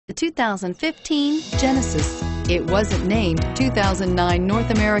The 2015 Genesis. It wasn't named 2009 North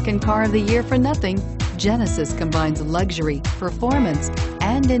American Car of the Year for nothing. Genesis combines luxury, performance,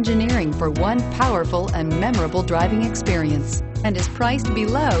 and engineering for one powerful and memorable driving experience, and is priced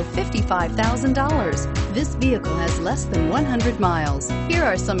below $55,000. This vehicle has less than 100 miles. Here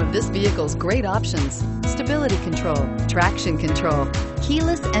are some of this vehicle's great options: stability control, traction control,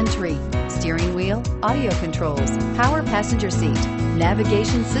 keyless entry, steering wheel audio controls, power passenger seat,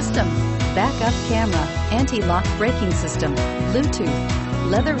 navigation system, backup camera, anti-lock braking system,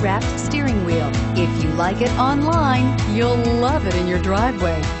 Bluetooth, leather-wrapped steering wheel. If you like it online, you'll love it in your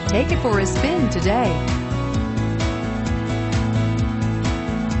driveway. Take it for a spin today.